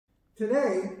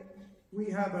Today, we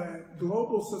have a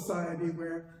global society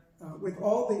where, with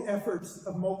all the efforts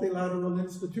of multilateral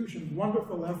institutions,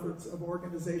 wonderful efforts of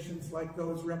organizations like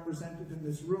those represented in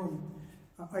this room,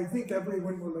 I think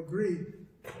everyone will agree,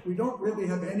 we don't really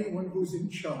have anyone who's in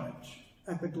charge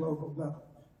at the global level.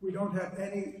 We don't have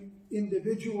any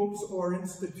individuals or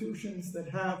institutions that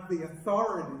have the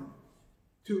authority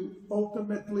to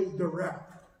ultimately direct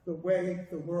the way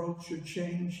the world should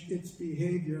change its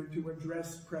behavior to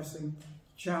address pressing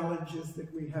challenges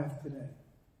that we have today.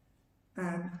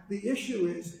 And the issue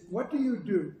is, what do you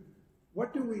do?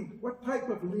 What type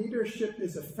of leadership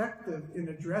is effective in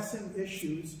addressing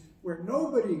issues where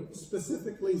nobody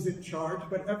specifically is in charge,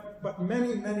 but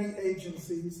many, many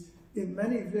agencies in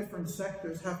many different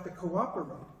sectors have to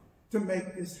cooperate to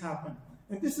make this happen?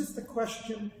 And this is the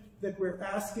question that we're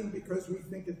asking because we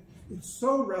think it's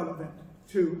so relevant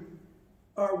to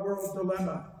our world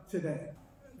dilemma today.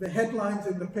 The headlines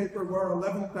in the paper were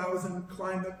 11,000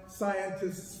 climate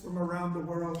scientists from around the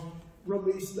world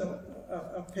released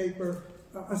a paper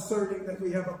asserting that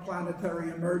we have a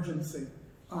planetary emergency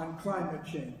on climate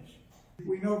change.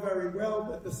 We know very well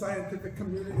that the scientific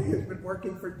community has been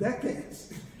working for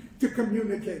decades to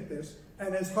communicate this.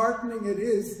 And as heartening it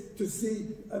is to see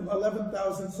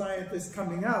 11,000 scientists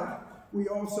coming out, we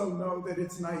also know that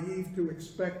it's naive to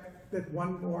expect that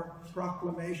one more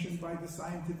proclamation by the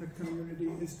scientific community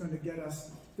is going to get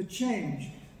us the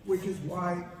change, which is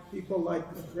why people like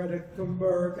Greta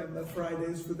Thunberg and the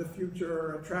Fridays for the Future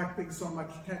are attracting so much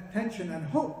attention and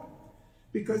hope.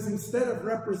 Because instead of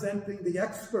representing the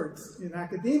experts in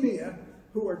academia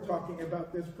who are talking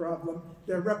about this problem,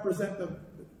 they represent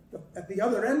at the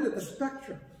other end of the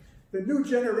spectrum, the new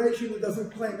generation who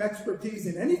doesn't claim expertise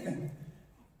in anything,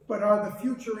 but are the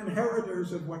future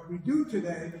inheritors of what we do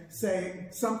today, saying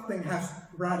something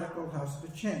radical has to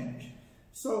change.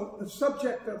 So the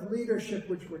subject of leadership,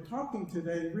 which we're talking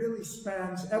today, really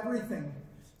spans everything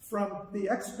from the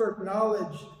expert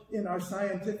knowledge in our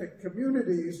scientific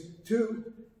communities to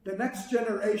the next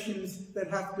generations that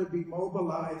have to be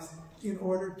mobilized in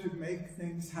order to make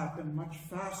things happen much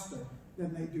faster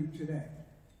than they do today.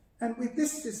 And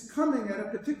this is coming at a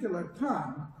particular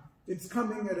time. It's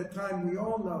coming at a time we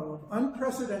all know of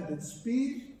unprecedented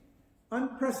speed,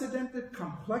 unprecedented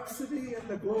complexity at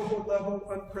the global level,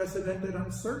 unprecedented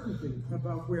uncertainty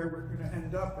about where we're going to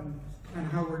end up and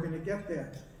how we're going to get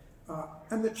there.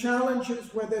 And the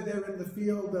challenges, whether they're in the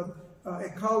field of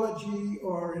ecology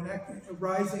or in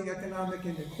rising economic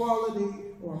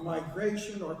inequality or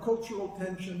migration or cultural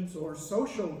tensions or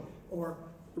social or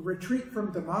retreat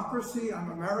from democracy,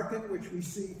 I'm American, which we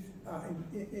see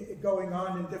going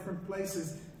on in different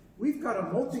places. We've got a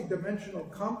multi-dimensional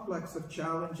complex of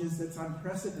challenges that's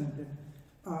unprecedented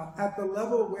at the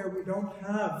level where we don't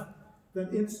have the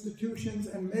institutions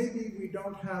and maybe we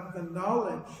don't have the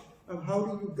knowledge of how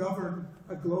do you govern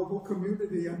a global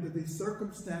community under these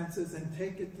circumstances and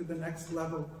take it to the next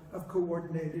level of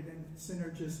coordinated and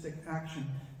synergistic action.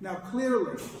 Now,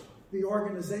 clearly, the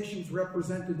organizations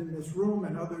represented in this room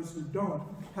and others who don't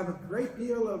have a great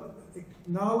deal of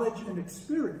knowledge and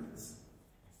experience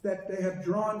that they have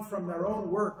drawn from their own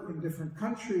work in different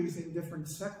countries, in different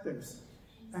sectors.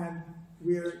 And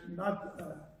we're not,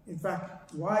 in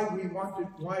fact, why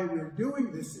we're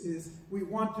doing this is we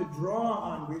want to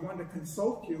we want to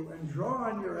consult you and draw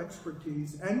on your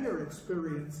expertise and your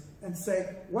experience and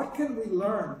say, what can we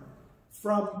learn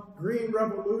from green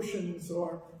revolutions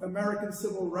or American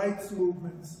civil rights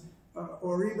movements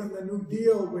or even the New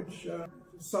Deal, which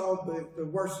solved the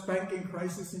worst banking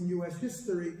crisis in US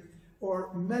history,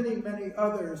 or many, many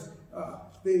others,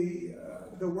 the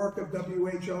work of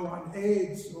WHO on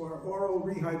AIDS or oral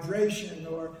rehydration,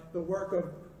 or the work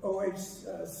of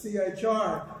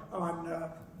OHCHR on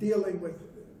dealing with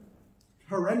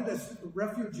horrendous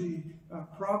refugee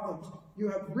problems. You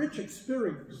have rich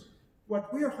experience.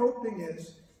 What we're hoping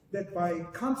is that by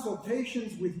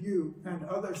consultations with you and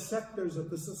other sectors of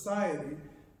the society,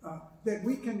 that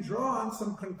we can draw on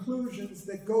some conclusions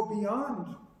that go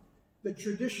beyond the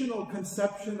traditional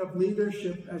conception of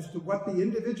leadership as to what the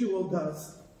individual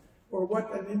does, or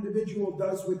what an individual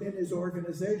does within his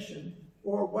organization,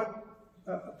 or what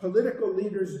political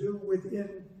leaders do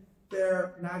within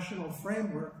their national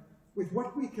framework, with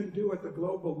what we can do at the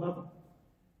global level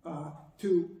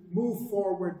to move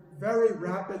forward very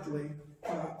rapidly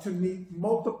to meet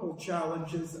multiple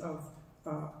challenges of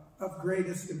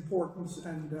greatest importance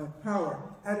and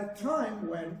power, at a time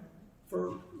when,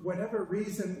 for whatever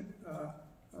reason,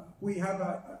 we have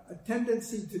a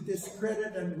tendency to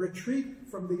discredit and retreat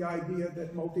from the idea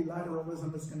that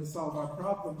multilateralism is going to solve our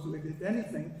problems. If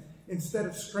anything, instead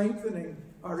of strengthening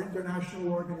our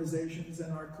international organizations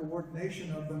and our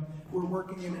coordination of them. We're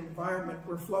working in an environment,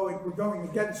 we're going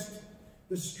against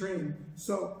the stream.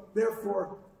 So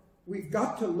therefore, we've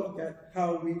got to look at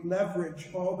how we leverage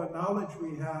all the knowledge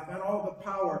we have and all the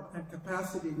power and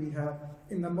capacity we have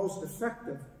in the most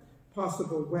effective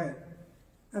possible way.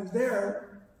 And there,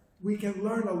 we can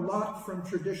learn a lot from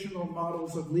traditional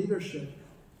models of leadership,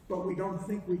 but we don't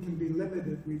think we can be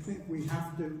limited. We think we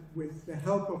have to, with the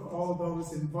help of all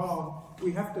those involved,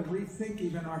 we have to rethink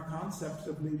even our concepts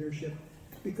of leadership,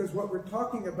 because what we're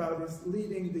talking about is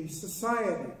leading the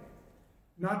society,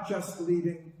 not just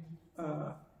leading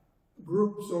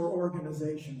groups or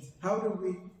organizations. How do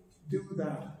we do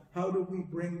that? How do we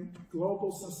bring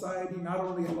global society not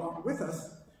only along with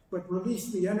us, but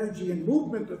release the energy and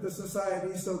movement of the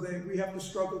society so that we have to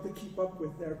struggle to keep up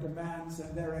with their demands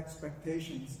and their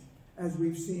expectations, as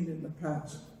we've seen in the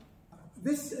past.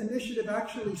 This initiative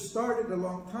actually started a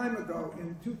long time ago.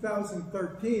 In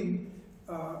 2013,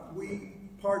 we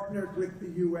partnered with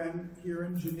the UN here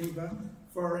in Geneva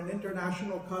for an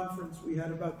international conference. We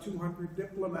had about 200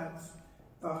 diplomats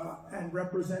and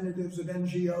representatives of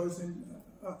NGOs and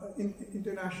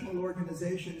international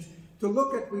organizations to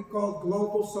look at what we call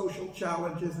global social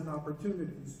challenges and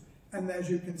opportunities. And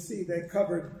as you can see, they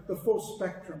covered the full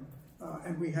spectrum,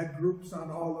 and we had groups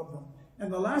on all of them.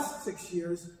 And the last 6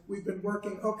 years, we've been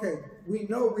working, okay, we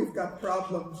know we've got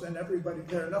problems and there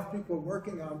are enough people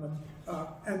working on them,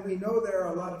 and we know there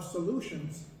are a lot of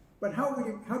solutions, but how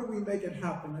do we make it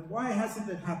happen? And why hasn't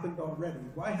it happened already?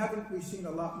 Why haven't we seen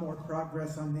a lot more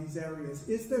progress on these areas?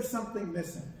 Is there something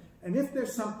missing? And if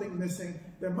there's something missing,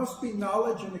 there must be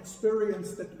knowledge and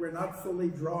experience that we're not fully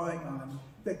drawing on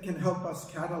that can help us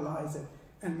catalyze it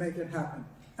and make it happen.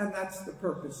 And that's the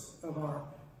purpose of our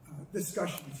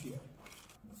discussions here.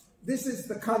 This is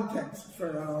the context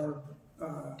for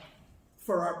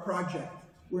our project.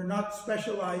 We're not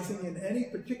specializing in any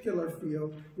particular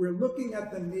field. We're looking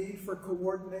at the need for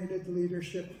coordinated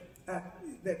leadership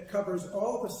that covers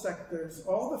all the sectors,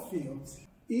 all the fields.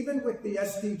 Even with the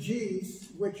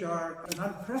SDGs, which are an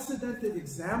unprecedented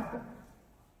example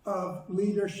of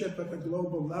leadership at the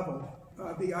global level,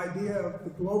 the idea of the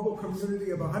global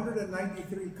community of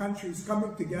 193 countries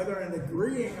coming together and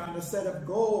agreeing on a set of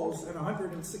goals and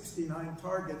 169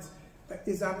 targets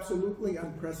is absolutely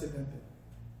unprecedented.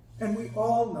 And we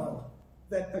all know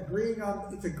that agreeing on,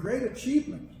 it's a great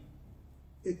achievement.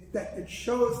 It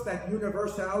shows that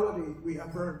universality we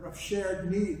have of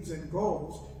shared needs and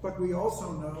goals, but we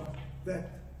also know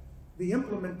that the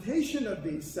implementation of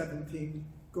these 17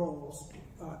 goals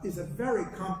is a very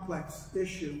complex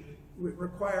issue. It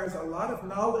requires a lot of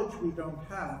knowledge we don't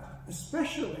have,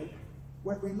 especially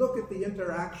when we look at the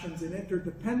interactions and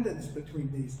interdependence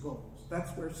between these goals.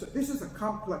 That's where, so this is a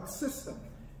complex system,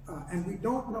 and we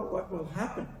don't know what will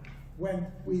happen when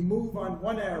we move on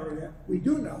one area. We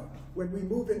do know when we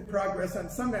move in progress on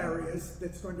some areas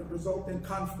that's going to result in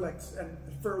conflicts and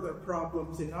further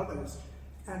problems in others.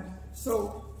 And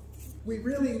so we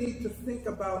really need to think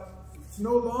about, it's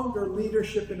no longer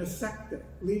leadership in a sector,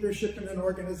 leadership in an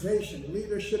organization,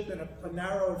 leadership in a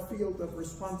narrow field of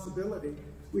responsibility.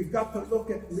 We've got to look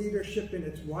at leadership in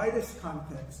its widest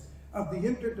context of the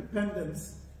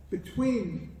interdependence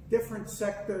between different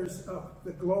sectors of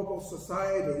the global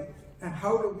society, and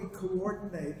how do we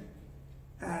coordinate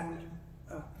and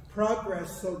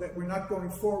progress so that we're not going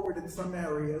forward in some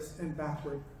areas and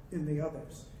backward in the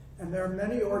others. And there are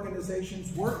many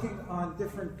organizations working on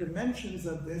different dimensions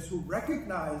of this who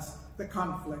recognize the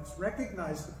conflicts,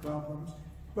 recognize the problems,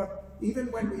 but even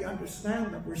when we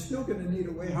understand them, we're still going to need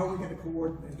a way, how are we going to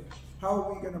coordinate it? How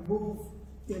are we going to move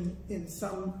in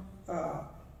some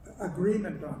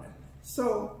agreement on it?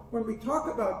 So when we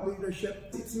talk about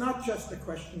leadership, it's not just a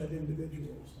question of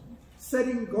individuals.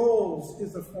 Setting goals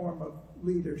is a form of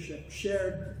leadership,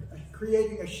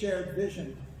 creating a shared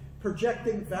vision,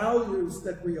 projecting values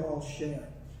that we all share.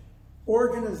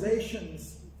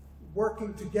 Organizations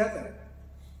working together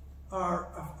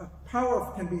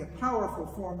can be a powerful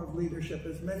form of leadership,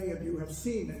 as many of you have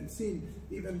seen,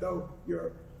 even though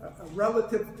you're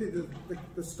relative to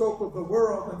the scope of the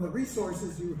world and the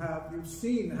resources you have, you've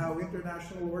seen how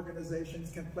international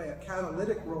organizations can play a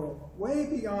catalytic role way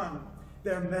beyond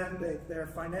their mandate, their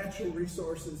financial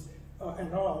resources,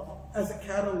 and all, as a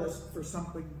catalyst for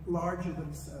something larger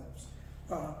themselves.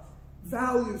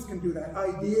 Values can do that,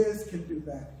 ideas can do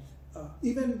that,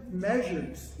 even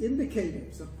measures,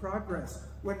 indicators of progress.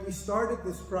 When we started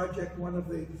this project, one of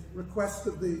the requests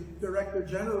of the Director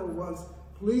General was,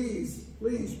 please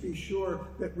be sure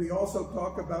that we also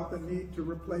talk about the need to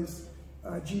replace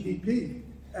GDP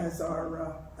as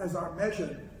our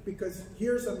measure. because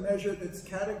here's a measure that's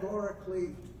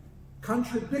categorically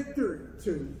contradictory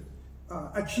to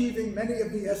achieving many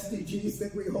of the SDGs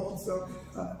that we hold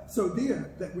so dear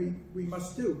that we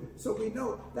must do. So we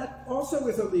know that also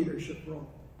is a leadership role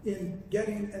in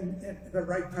getting the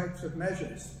right types of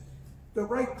measures. The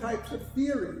right types of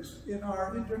theories. In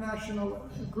our international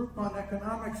group on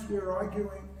economics, we're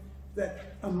arguing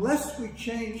that unless we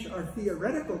change our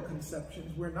theoretical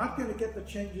conceptions, we're not going to get the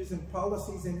changes in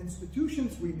policies and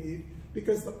institutions we need,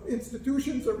 because the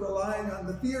institutions are relying on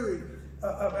the theory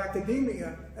of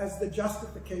academia as the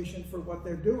justification for what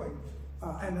they're doing.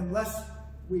 And unless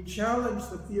we challenge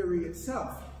the theory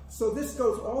itself. So this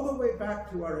goes all the way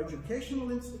back to our educational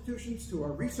institutions, to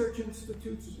our research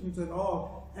institutions and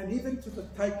all, and even to the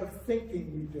type of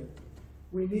thinking we do.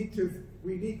 We need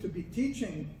to be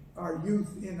teaching our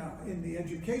youth in the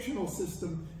educational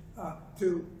system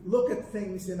to look at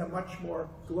things in a much more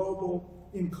global,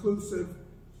 inclusive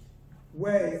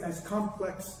way, as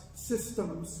complex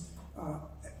systems,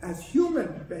 as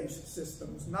human-based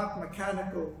systems, not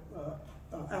mechanical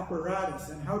apparatus.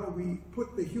 And how do we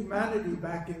put the humanity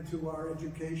back into our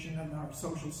education and our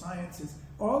social sciences?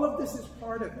 All of this is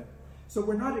part of it. So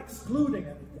we're not excluding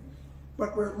anything,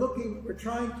 but we're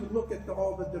trying to look at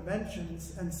all the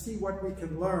dimensions and see what we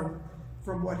can learn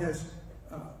from what has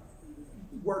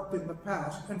worked in the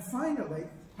past. And finally,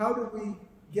 how do we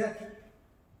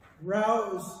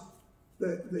rouse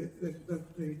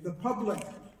the public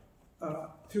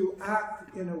to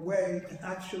act in a way to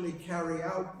actually carry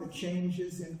out the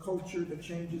changes in culture, the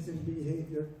changes in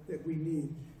behavior that we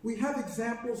need. We have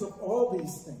examples of all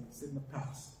these things in the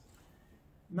past.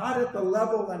 Not at the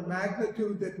level and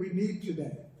magnitude that we need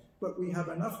today, but we have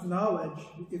enough knowledge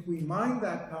if we mine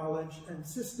that knowledge and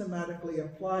systematically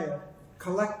apply it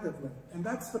collectively. And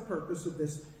that's the purpose of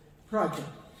this project.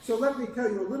 So let me tell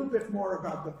you a little bit more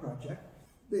about the project.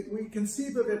 We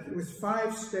conceive of it with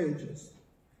 5 stages.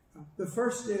 The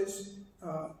first is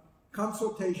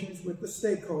consultations with the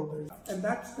stakeholders, and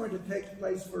that's going to take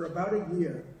place for about a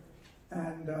year.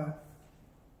 And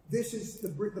this is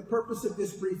the purpose of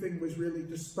this briefing was really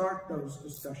to start those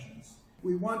discussions.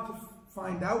 We want to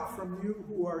find out from you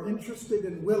who are interested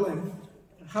and willing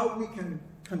how we can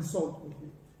consult with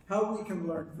you, how we can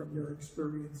learn from your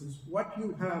experiences, what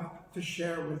you have to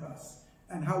share with us,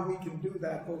 and how we can do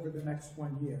that over the next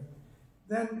 1 year.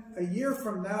 Then a year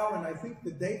from now, and I think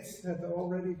the dates have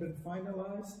already been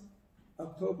finalized,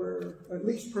 October, at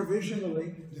least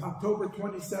provisionally, October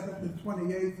 27th and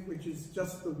 28th, which is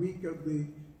just the week of the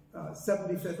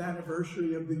 75th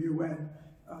anniversary of the UN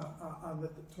on the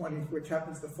 20th, which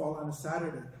happens to fall on a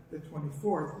Saturday, the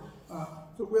 24th.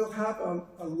 So we'll have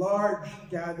a large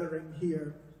gathering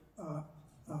here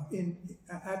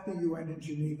at the UN in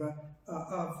Geneva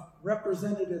of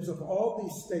representatives of all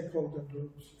these stakeholder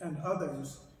groups and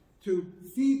others to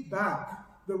feed back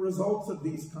the results of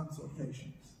these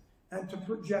consultations and to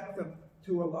project them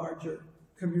to a larger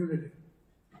community.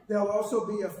 There'll also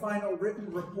be a final written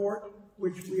report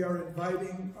which we are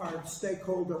inviting our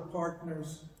stakeholder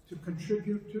partners to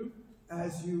contribute to,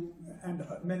 as you and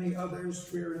many others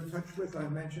we're in touch with. I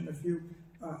mentioned a few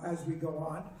as we go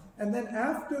on. And then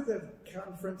after the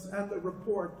conference and the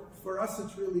report, for us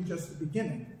it's really just the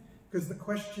beginning, because the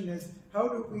question is, how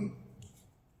do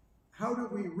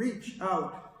we reach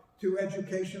out to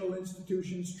educational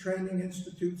institutions, training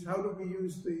institutes? How do we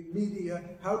use the media?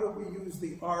 How do we use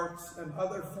the arts and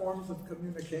other forms of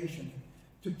communication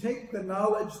to take the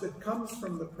knowledge that comes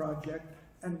from the project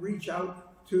and reach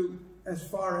out to, as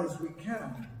far as we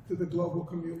can, to the global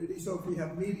community? So if we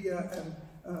have media and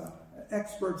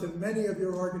experts, and many of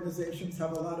your organizations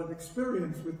have a lot of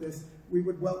experience with this, we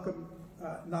would welcome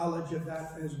knowledge of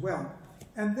that as well.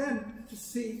 And then to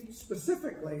see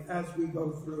specifically as we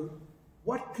go through,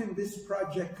 what can this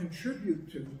project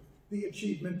contribute to the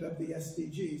achievement of the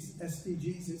SDGs?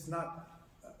 SDGs is not,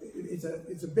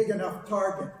 it's a big enough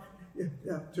target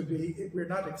to be, we're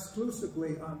not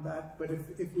exclusively on that, but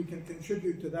if we can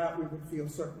contribute to that, we would feel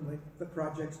certainly the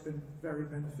project's been very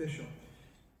beneficial.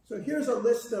 So here's a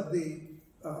list of the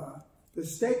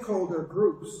stakeholder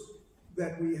groups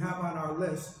that we have on our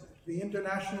list. The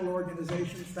international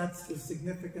organizations, that's the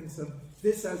significance of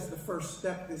this as the first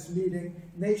step, this meeting.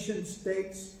 Nation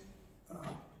states,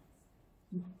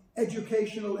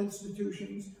 educational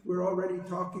institutions. We're already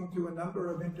talking to a number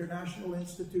of international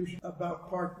institutions about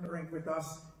partnering with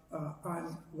us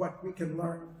on what we can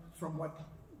learn from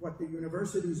what the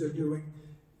universities are doing.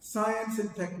 Science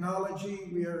and technology,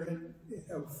 we're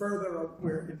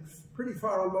pretty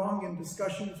far along in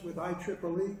discussions with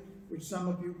IEEE, which some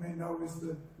of you may know is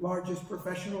the largest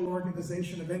professional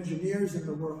organization of engineers in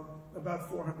the world. about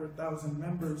 400,000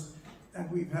 members, and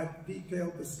we've had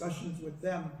detailed discussions with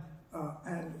them,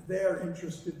 and they're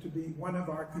interested to be one of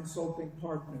our consulting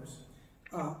partners.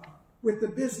 With the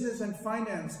business and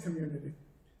finance community,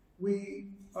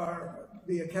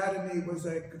 the Academy was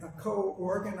a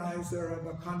co-organizer of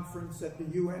a conference at the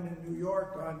UN in New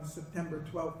York on September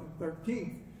 12th and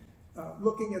 13th,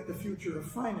 looking at the future of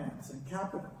finance and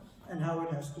capital and how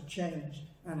it has to change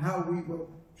and how we will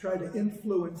try to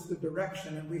influence the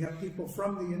direction. And we have people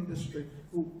from the industry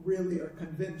who really are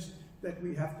convinced that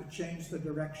we have to change the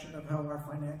direction of how our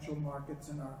financial markets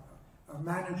and our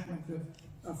management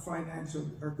of finance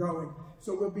are going.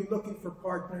 So we'll be looking for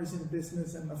partners in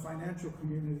business and the financial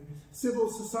community. Civil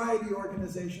society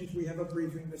organizations, we have a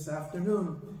briefing this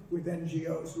afternoon with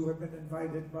NGOs who have been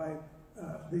invited by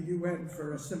the UN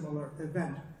for a similar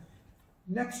event.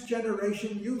 Next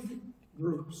generation youth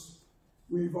groups.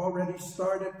 We've already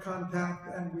started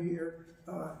contact, and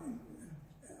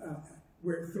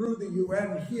we're through the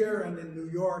UN here and in New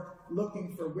York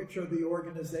looking for which are the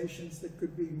organizations that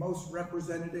could be most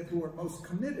representative, who are most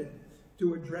committed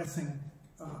to addressing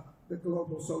the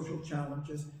global social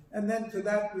challenges. And then to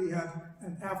that we have,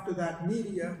 and after that,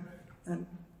 media, and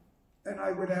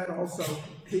I would add also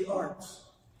the arts,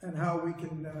 and how we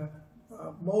can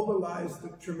mobilize the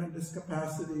tremendous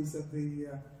capacities of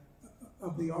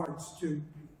the arts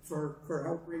for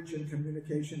outreach and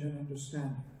communication and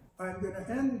understanding. I'm going to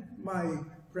end my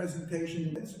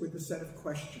presentation with a set of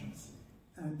questions,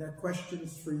 and they're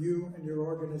questions for you and your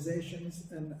organizations,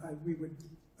 and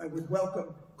I would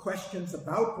welcome questions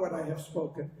about what I have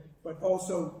spoken, but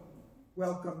also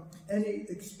welcome any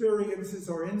experiences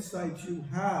or insights you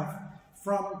have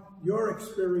from your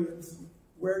experience,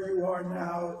 where you are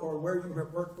now, or where you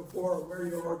have worked before, or where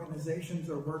your organizations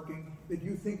are working, that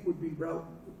you think would be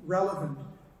relevant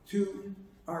to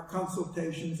our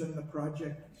consultations and the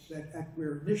project that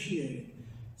we're initiating.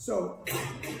 So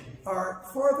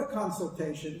for the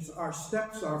consultations, our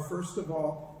steps are, first of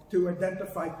all, to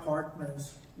identify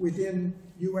partners within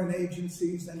UN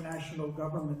agencies and national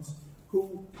governments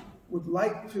who would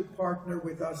like to partner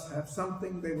with us, have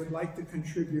something they would like to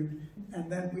contribute,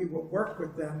 and then we will work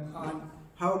with them on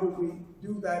how do we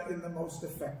do that in the most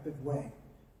effective way.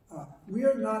 We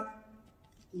are not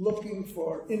looking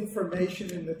for information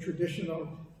in the traditional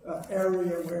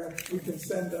area where we can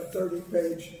send a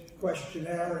 30-page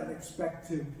questionnaire and expect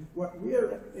to. What we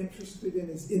are interested in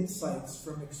is insights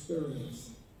from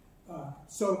experience.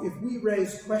 So if we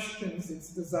raise questions, it's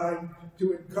designed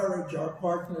to encourage our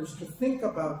partners to think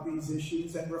about these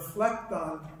issues and reflect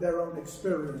on their own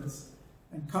experience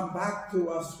and come back to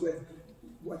us with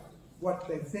what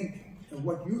they think and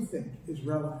what you think is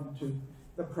relevant to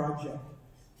the project.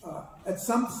 At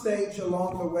some stage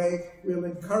along the way, we'll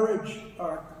encourage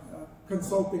our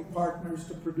consulting partners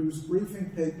to produce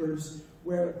briefing papers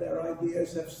where their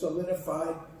ideas have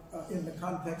solidified in the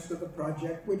context of the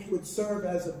project, which would serve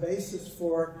as a basis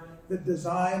for the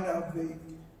design of the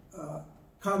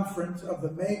conference, of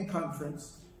the main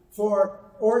conference, for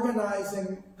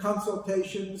organizing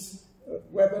consultations,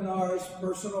 webinars,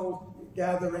 personal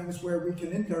gatherings where we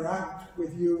can interact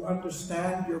with you,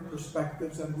 understand your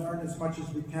perspectives, and learn as much as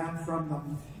we can from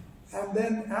them. And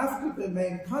then after the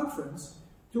main conference,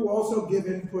 to also give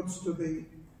inputs to the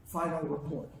final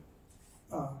report,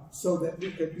 so that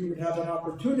you would have an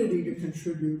opportunity to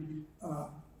contribute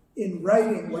in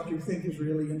writing what you think is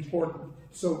really important,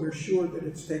 so we're sure that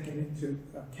it's taken into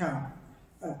account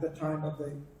at the time of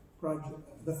the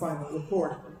project, the final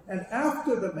report. And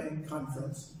after the main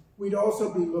conference, we'd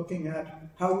also be looking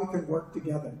at how we can work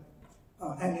together,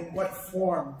 and in what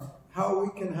form, how we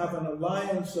can have an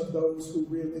alliance of those who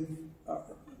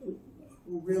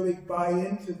really buy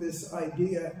into this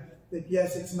idea that,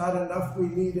 yes, it's not enough we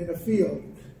lead in a field.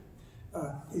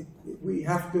 We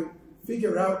have to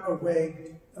figure out a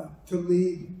way to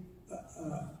lead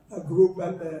a group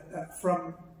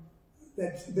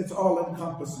that's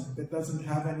all-encompassing, that doesn't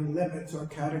have any limits or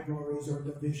categories or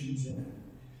divisions in it.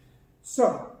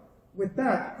 So, with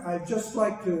that, I'd just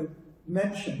like to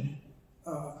mention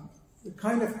the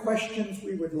kind of questions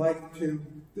we would like to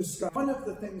discuss. One of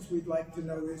the things we'd like to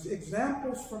know is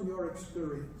examples from your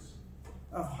experience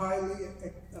of highly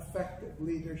effective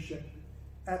leadership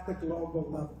at the global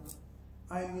level.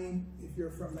 I mean, if you're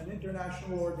from an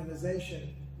international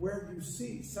organization where you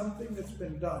see something that's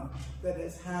been done that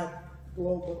has had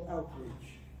global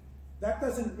outreach. That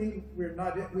doesn't mean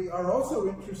we are also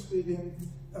interested in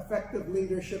effective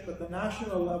leadership at the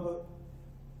national level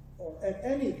or at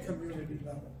any community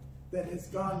level that has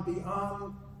gone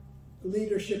beyond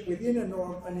leadership within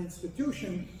an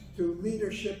institution to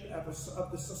leadership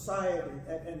of the society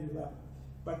at any level.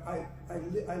 But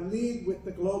I lead with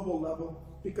the global level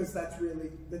because that's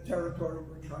really the territory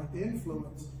we're trying to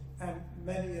influence, and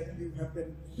many of you have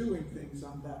been doing things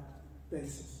on that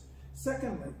basis.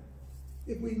 Secondly,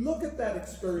 if we look at that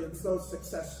experience, those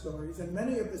success stories, and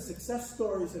many of the success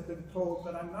stories have been told,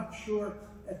 but I'm not sure,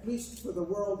 at least for the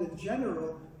world in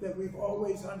general, that we've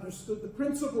always understood the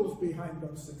principles behind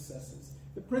those successes,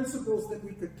 the principles that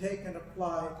we could take and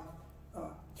apply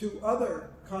to other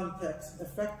contexts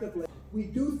effectively. We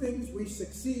do things, we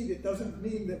succeed. It doesn't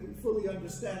mean that we fully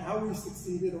understand how we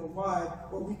succeeded or why,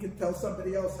 or we can tell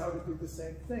somebody else how to do the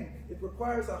same thing. It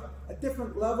requires a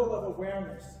different level of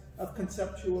awareness, of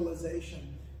conceptualization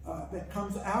that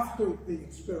comes after the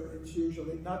experience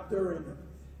usually, not during it.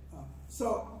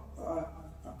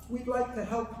 We'd like to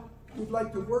help, we'd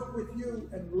like to work with you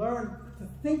and learn to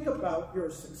think about your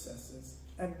successes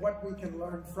and what we can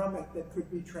learn from it that could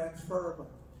be transferable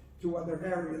to other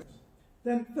areas.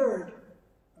 Then third,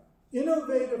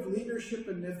 innovative leadership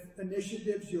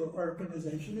initiatives your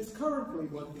organization is currently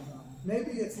working on.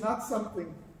 Maybe it's not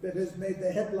something that has made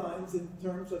the headlines in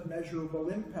terms of measurable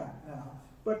impact now,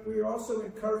 but we also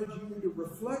encourage you to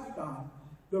reflect on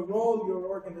the role your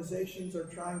organizations are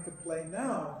trying to play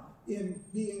now in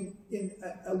being in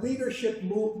a leadership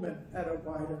movement at a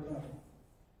wider level.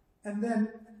 And then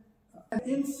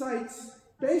insights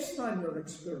based on your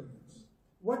experience.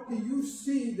 What do you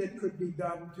see that could be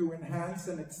done to enhance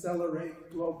and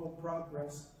accelerate global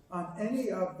progress on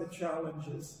any of the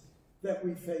challenges that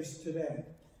we face today?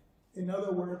 In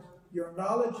other words, your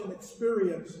knowledge and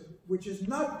experience, which is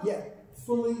not yet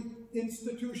fully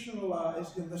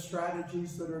institutionalized in the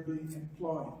strategies that are being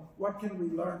employed. What can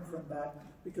we learn from that?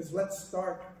 Because let's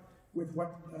start with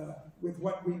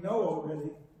what we know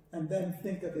already, and then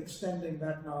think of extending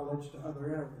that knowledge to other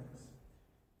areas.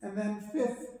 And then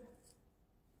fifth,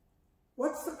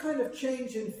 what's the kind of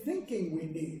change in thinking we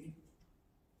need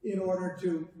in order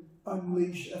to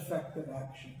unleash effective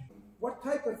action? What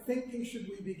type of thinking should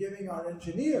we be giving our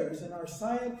engineers and our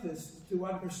scientists to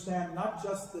understand not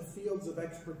just the fields of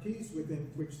expertise within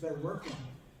which they're working,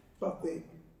 but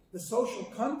the social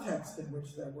context in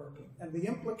which they're working, and the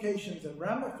implications and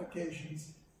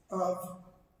ramifications of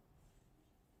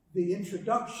the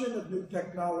introduction of new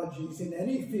technologies in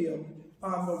any field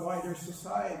on the wider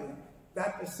society?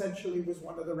 That essentially was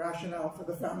one of the rationale for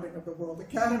the founding of the World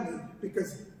Academy,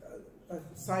 because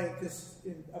scientists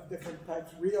of different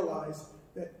types realize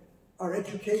that our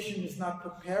education is not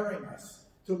preparing us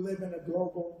to live in a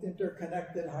global,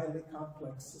 interconnected, highly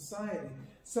complex society.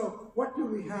 So what do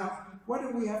we have? What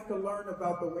do we have to learn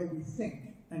about the way we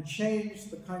think and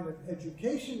change the kind of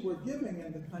education we're giving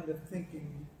and the kind of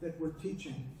thinking that we're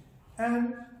teaching?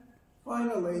 And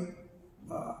finally,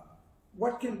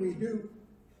 what can we do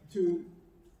to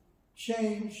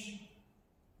change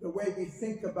the way we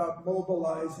think about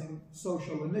mobilizing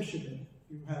social initiative?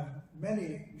 You have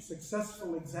many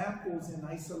successful examples in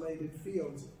isolated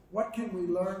fields. What can we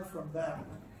learn from that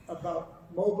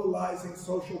about mobilizing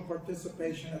social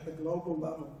participation at the global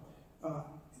level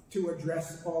to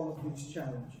address all of these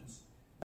challenges?